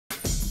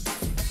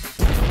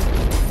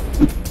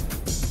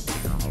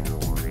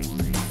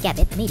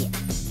Gabbitt Media.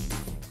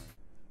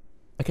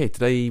 Okay,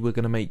 today we're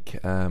going to make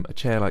a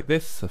chair like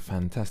this, a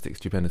fantastic,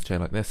 stupendous chair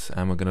like this,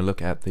 and we're going to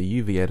look at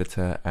the UV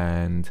editor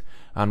and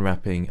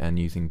unwrapping and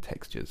using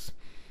textures.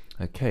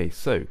 Okay,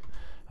 so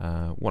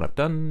what I've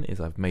done is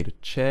I've made a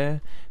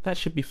chair. That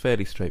should be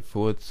fairly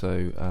straightforward,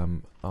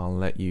 so I'll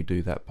let you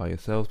do that by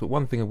yourselves. But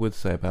one thing I would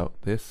say about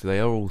this, they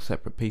are all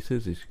separate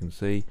pieces, as you can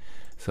see.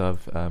 So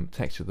I've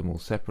textured them all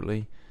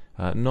separately.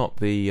 Not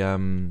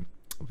the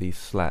these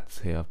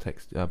slats here.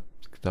 I've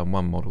done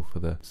one model for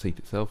the seat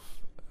itself.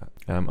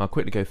 I'll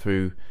quickly go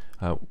through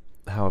how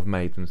I've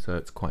made them so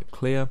it's quite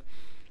clear.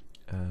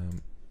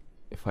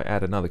 If I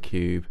add another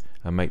cube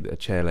and make a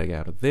chair leg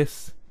out of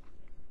this,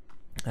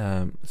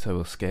 so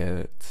we'll scale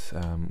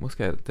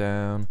it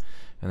down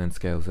and then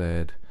scale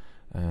Z,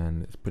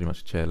 and it's pretty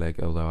much a chair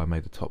leg, although I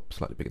made the top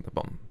slightly bigger than the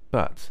bottom.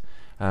 But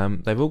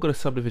they've all got a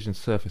subdivision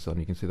surface on.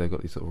 You can see they've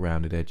got these sort of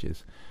rounded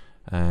edges,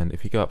 and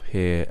if you go up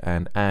here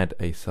and add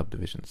a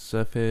subdivision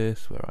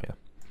surface, where are you?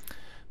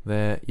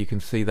 There, you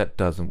can see that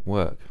doesn't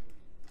work.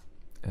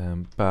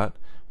 But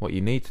what you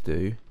need to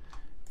do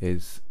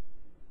is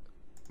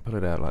pull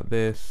it out like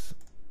this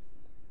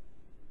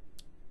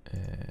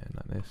and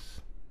like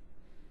this,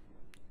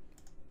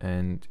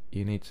 and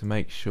you need to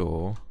make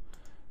sure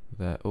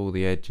that all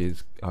the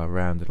edges are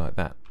rounded like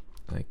that,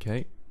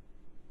 okay,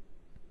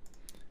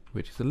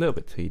 which is a little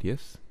bit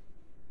tedious,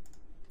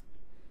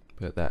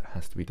 but that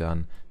has to be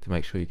done to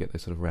make sure you get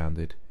those sort of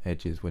rounded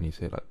edges when you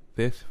see it like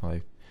this. If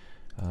I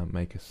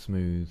make a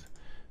smooth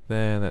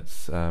there, that's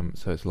so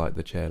it's like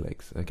the chair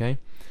legs, okay.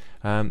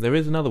 There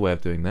is another way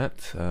of doing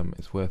that,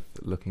 it's worth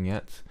looking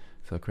at.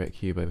 So I'll create a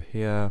cube over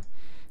here,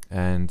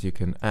 and you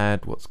can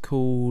add what's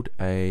called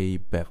a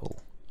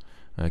bevel,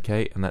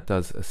 okay, and that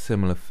does a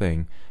similar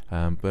thing,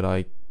 but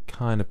I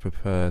kind of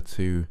prefer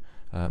to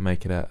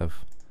make it out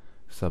of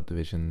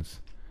subdivisions,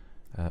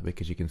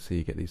 because you can see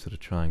you get these sort of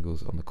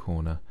triangles on the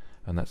corner,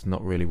 and that's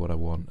not really what I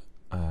want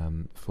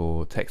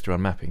for texture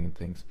unmapping and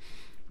things.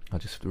 I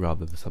just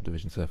rather the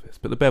subdivision surface,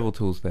 but the bevel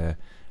tool's there,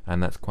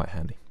 and that's quite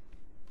handy.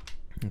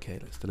 Okay,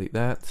 let's delete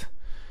that.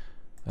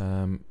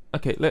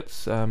 Okay,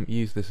 let's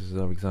use this as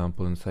our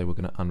example and say we're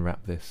going to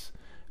unwrap this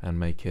and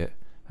make it.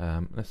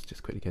 Let's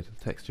just quickly go to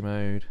the texture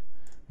mode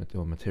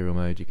or material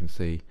mode. You can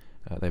see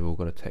they've all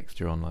got a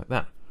texture on like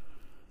that.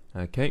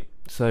 Okay,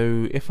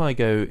 so if I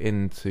go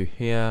into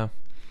here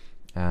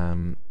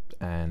and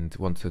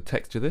want to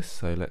texture this,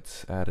 so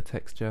let's add a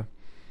texture.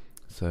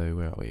 So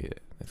where are we?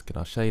 Let's get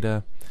our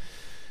shader.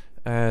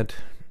 Add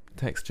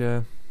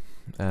texture,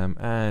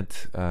 add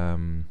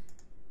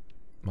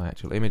my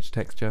actual image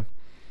texture.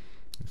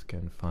 Let's go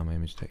and find my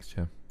image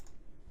texture.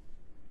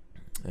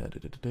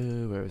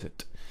 Where is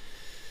it?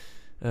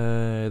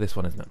 This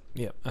one, isn't it?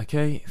 Yep.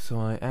 Okay, so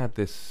I add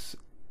this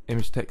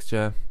image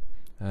texture,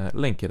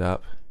 link it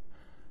up,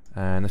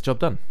 and it's job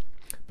done.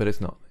 But it's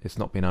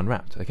not been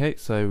unwrapped. Okay,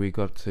 so we've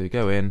got to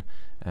go in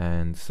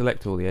and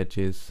select all the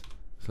edges,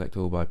 select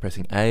all by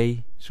pressing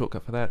A,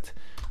 shortcut for that,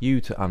 U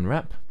to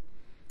unwrap,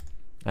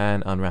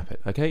 and unwrap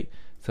it. Okay,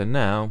 so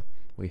now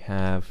we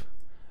have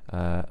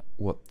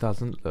what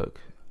doesn't look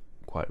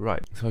quite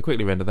right. So I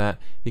quickly render that.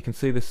 You can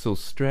see this is all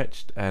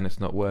stretched and it's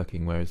not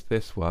working, whereas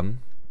this one,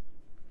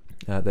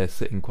 they're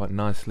sitting quite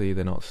nicely,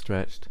 they're not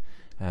stretched,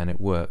 and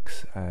it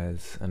works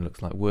and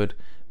looks like wood.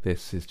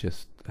 This is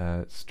just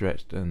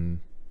stretched and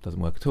doesn't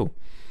work at all.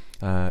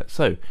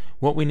 So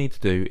what we need to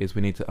do is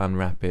we need to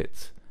unwrap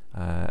it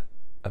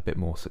a bit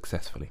more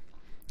successfully.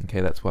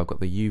 Okay, that's why I've got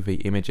the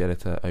UV image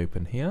editor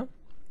open here.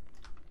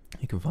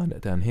 You can find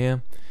it down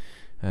here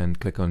and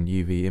click on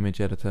UV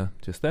image editor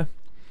just there.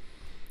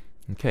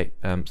 Okay,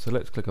 so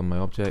let's click on my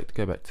object,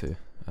 go back to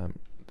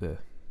the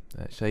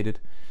shaded,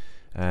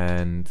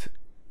 and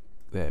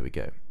there we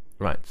go.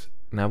 Right,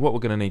 now what we're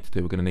going to need to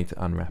do, we're going to need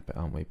to unwrap it,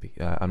 aren't we?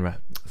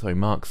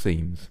 Mark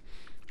seams,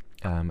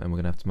 and we're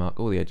going to have to mark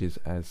all the edges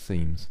as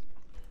seams,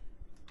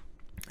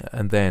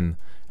 and then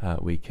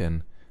we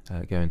can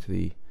go into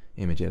the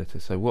image editor.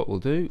 So what we'll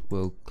do,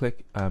 we'll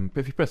click,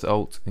 if you press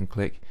Alt and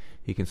click,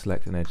 you can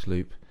select an edge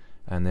loop,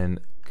 and then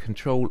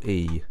Control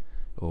E,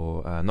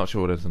 or not sure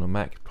what it is on a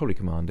Mac, probably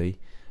Command E,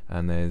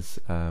 and there's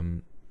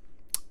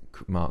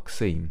mark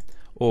seam.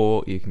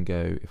 Or you can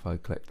go, if I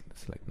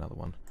select another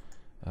one,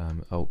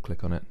 Alt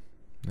click on it,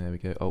 there we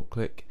go, Alt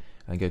click,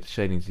 and go to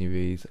Shadings and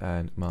UVs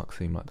and mark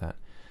seam like that.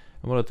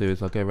 And what I'll do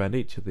is I'll go around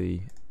each of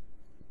the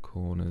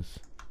corners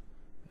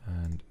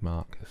and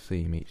mark a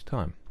seam each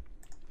time.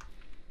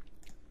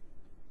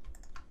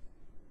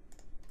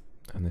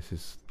 And this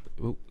is,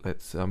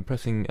 I'm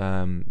pressing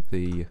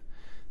the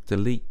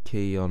delete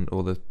key on,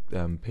 or the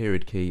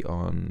period key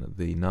on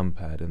the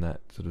numpad, and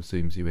that sort of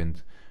zooms you in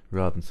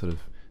rather than sort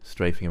of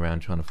strafing around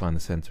trying to find the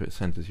center. It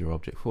centers your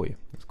object for you.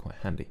 That's quite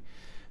handy.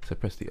 So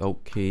press the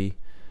Alt key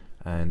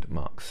and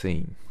mark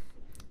seam.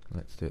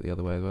 Let's do it the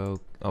other way as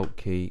well. Alt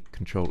key,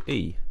 Control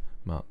E,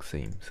 mark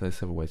seam. So there's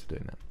several ways of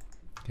doing that.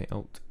 Okay,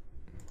 Alt,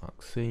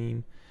 mark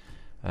seam,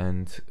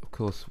 and of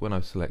course when I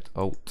select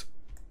Alt,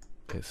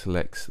 it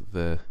selects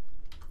the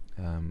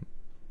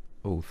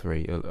all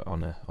three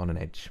on an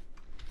edge,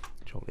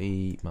 Control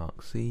E,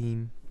 mark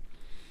seam,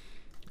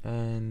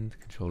 and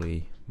Control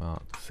E,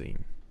 mark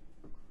seam.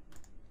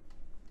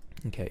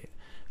 Okay,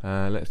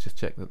 let's just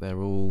check that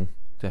they're all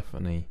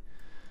definitely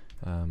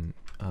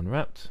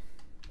unwrapped,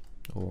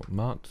 or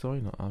marked,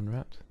 sorry, not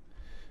unwrapped.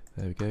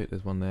 There we go,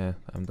 there's one there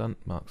that I'm done,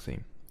 mark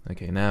seam.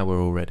 Okay, now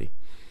we're all ready.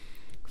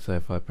 So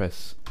if I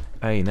press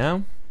A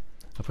now,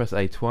 I press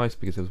A twice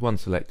because there's one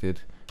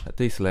selected, that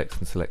deselects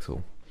and selects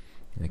all.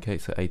 Okay,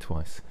 so A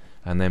twice,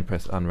 and then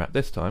press unwrap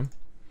this time.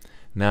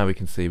 Now we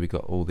can see we've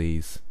got all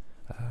these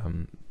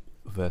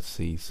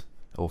vertices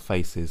or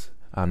faces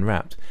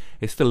unwrapped.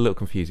 It's still a little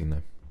confusing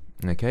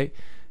though. Okay,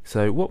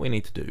 so what we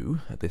need to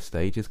do at this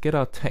stage is get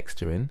our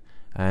texture in,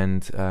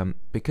 and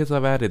because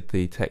I've added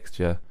the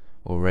texture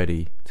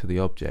already to the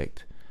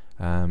object,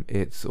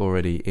 it's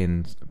already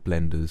in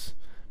Blender's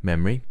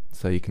memory,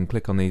 so you can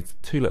click on these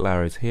two little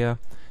arrows here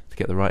to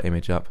get the right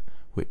image up,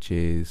 which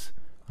is,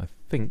 I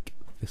think,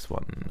 this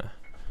one.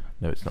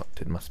 No, it's not,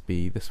 it must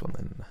be this one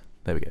then.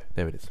 There we go,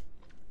 there it is.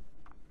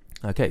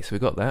 Okay, so we've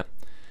got that.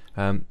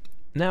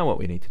 Now what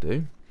we need to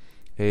do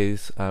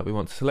is we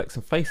want to select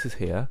some faces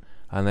here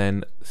and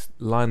then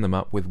line them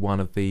up with one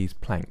of these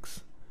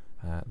planks.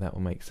 That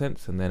will make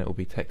sense, and then it will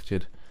be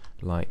textured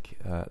like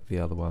the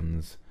other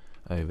ones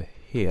over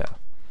here.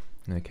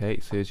 Okay,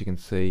 so as you can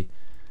see,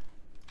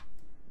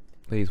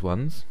 these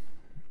ones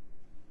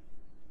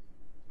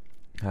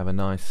have a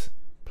nice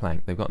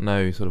plank. They've got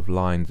no sort of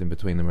lines in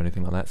between them or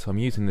anything like that, so I'm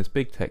using this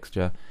big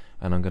texture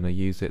and I'm going to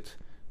use it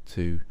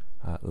to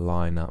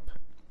line up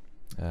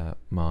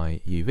my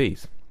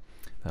UVs.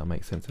 That'll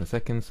make sense in a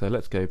second. So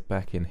let's go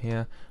back in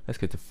here. Let's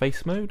go to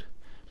face mode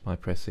by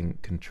pressing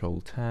Control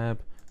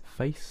Tab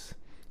Face,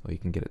 or you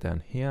can get it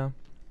down here,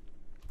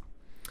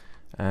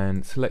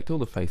 and select all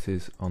the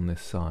faces on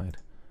this side.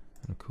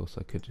 And of course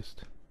I could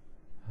just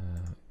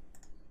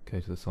go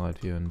to the side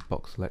view and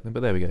box select them,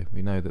 but there we go,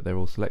 we know that they're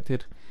all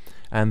selected,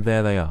 and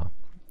there they are.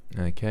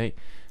 Okay,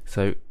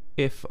 so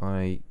if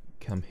I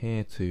come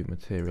here to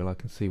material, I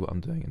can see what I'm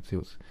doing and see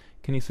what's,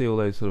 can you see all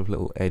those sort of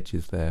little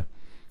edges there?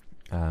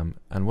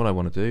 And what I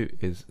want to do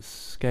is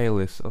scale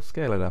this. I'll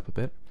scale it up a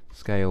bit,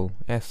 scale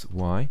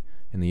SY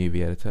in the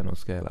UV editor, and I'll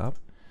scale it up,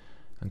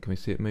 and can we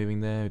see it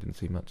moving there? We didn't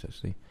see much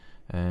actually.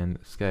 And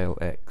scale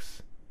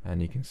X,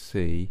 and you can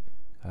see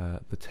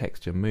the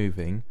texture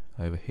moving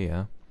over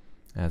here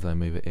as I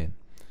move it in.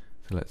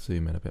 So let's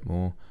zoom in a bit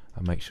more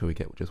and make sure we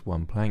get just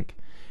one plank.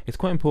 It's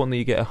quite important that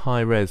you get a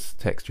high res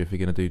texture if you're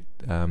going to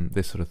do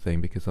this sort of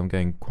thing, because I'm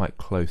going quite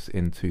close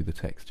into the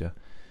texture.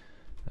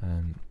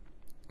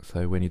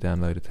 So when you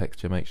download a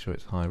texture, make sure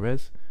it's high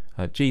res.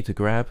 G to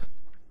grab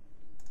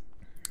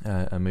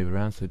and move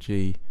around. So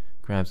G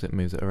grabs it,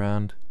 moves it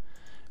around,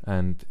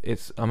 and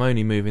I'm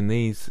only moving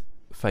these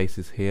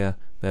faces here.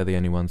 They're the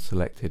only ones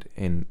selected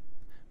in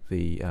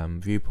the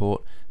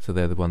viewport, so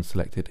they're the ones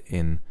selected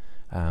in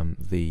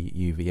the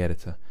UV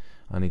editor.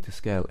 I need to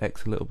scale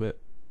X a little bit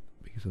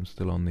because I'm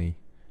still on the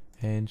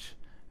edge,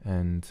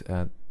 and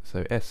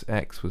so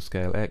SX will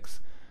scale X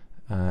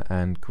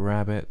and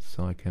grab it,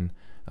 so I can.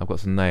 I've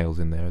got some nails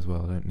in there as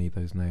well. I don't need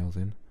those nails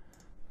in.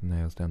 The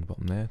nails down the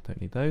bottom there,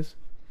 don't need those.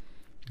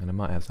 And I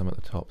might have some at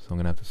the top, so I'm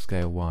going to have to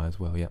scale Y as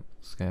well. Yep,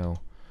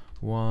 scale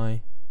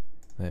Y.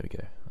 There we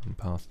go. I'm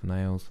past the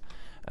nails,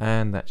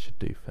 and that should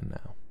do for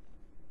now.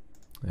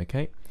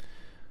 Okay,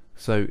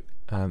 so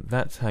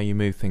that's how you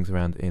move things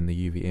around in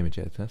the UV image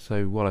editor.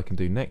 So what I can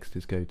do next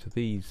is go to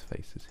these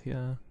faces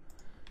here.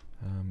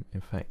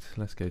 In fact,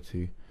 let's go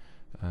to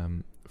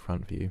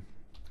front view,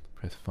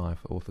 press 5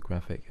 for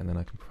orthographic, and then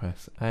I can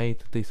press A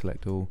to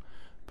deselect all,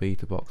 B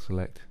to box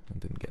select. I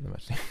didn't get them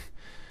actually.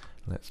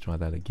 Let's try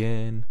that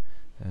again.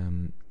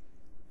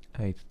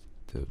 A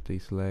to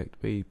deselect,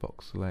 B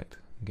box select,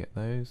 and get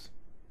those.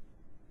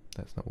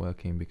 That's not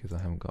working because I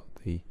haven't got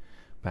the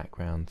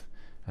background,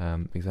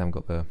 because I haven't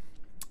got the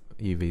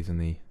UVs in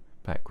the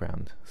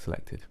background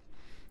selected.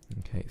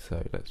 Okay,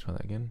 so let's try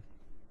that again.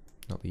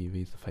 Not the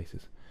UVs, the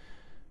faces.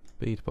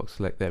 B to box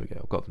select, there we go,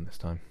 I've got them this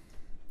time.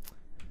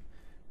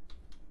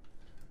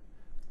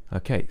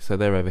 Okay, so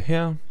they're over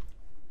here.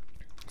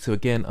 So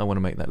again, I want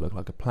to make that look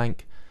like a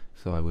plank,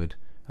 so I would,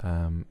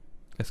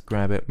 let's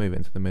grab it, move it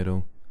into the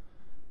middle,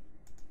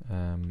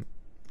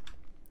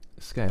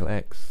 scale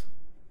X,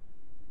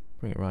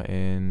 bring it right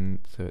in,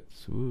 so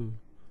it's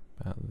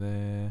about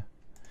there,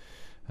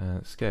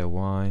 scale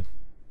Y,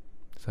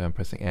 so I'm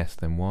pressing S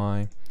then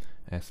Y,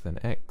 S then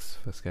X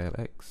for scale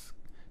X,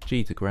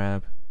 G to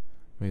grab,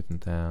 move them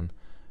down,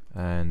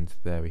 and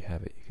there we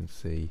have it. You can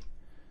see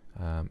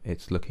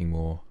it's looking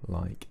more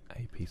like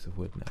a piece of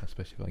wood now,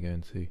 especially if I go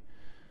into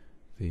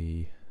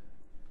the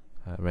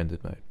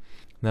rendered mode.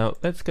 Now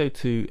let's go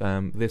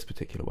to this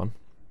particular one,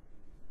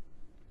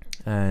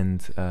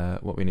 and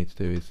what we need to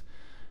do is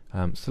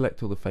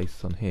select all the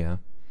faces on here.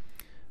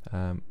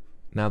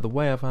 Now the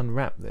way I've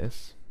unwrapped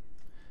this,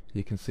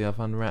 you can see I've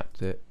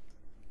unwrapped it,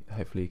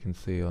 hopefully you can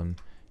see on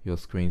your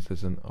screens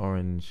there's an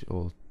orange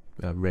or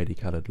reddy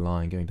coloured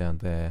line going down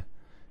there.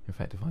 In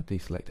fact, if I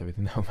deselect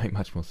everything, that will make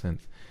much more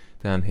sense.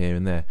 Down here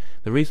and there.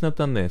 The reason I've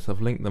done this,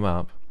 I've linked them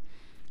up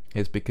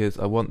is because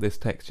I want this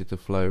texture to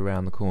flow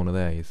around the corner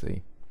there, you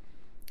see,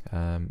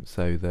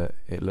 so that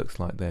it looks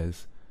like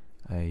there's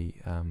a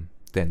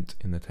dent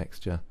in the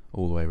texture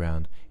all the way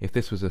around. If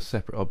this was a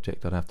separate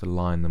object, I'd have to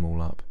line them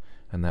all up,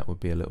 and that would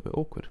be a little bit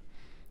awkward,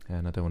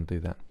 and I don't want to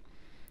do that.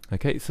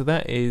 Okay, so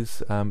that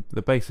is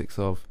the basics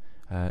of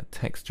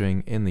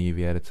texturing in the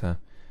UV editor.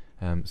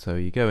 So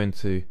you go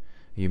into,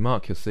 you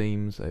mark your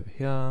seams over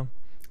here,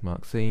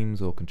 mark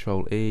seams, or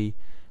Control E,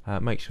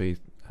 make sure you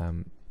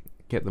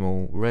get them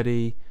all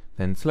ready,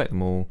 then select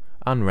them all,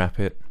 unwrap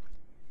it,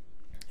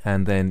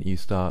 and then you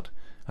start,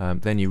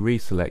 then you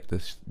reselect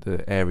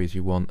the areas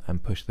you want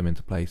and push them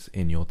into place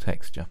in your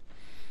texture.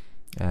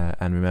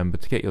 And remember,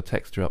 to get your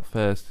texture up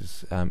first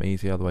is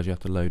easy, otherwise you have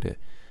to load it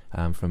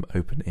from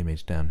Open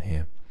Image down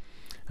here.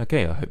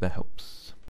 Okay, I hope that helps.